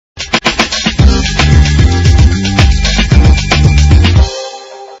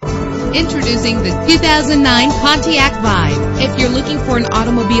Introducing the 2009 Pontiac Vibe. If you're looking for an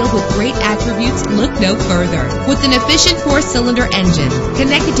automobile with great attributes, look no further. With an efficient 4-cylinder engine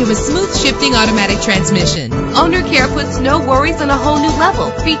connected to a smooth shifting automatic transmission, Owner Care puts no worries on a whole new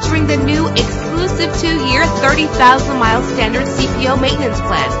level, featuring the new exclusive 2-year, 30,000-mile standard CPO maintenance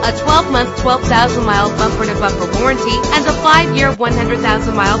plan, a 12-month, 12,000-mile bumper-to-bumper warranty, and a 5-year,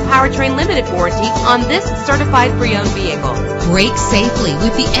 100,000-mile powertrain limited warranty on this certified pre-owned vehicle. Brake safely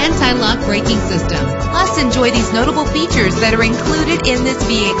with the anti-lock braking system. Plus, enjoy these notable features that are included in this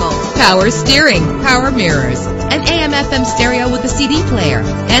vehicle: power steering, power mirrors, an AM/FM stereo with a CD player.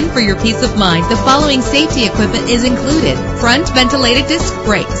 And for your peace of mind, the following safety equipment is included: front ventilated disc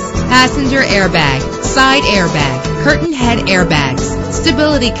brakes, passenger airbag, side airbag, curtain head airbags,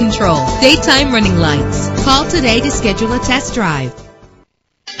 stability control, daytime running lights. Call today to schedule a test drive.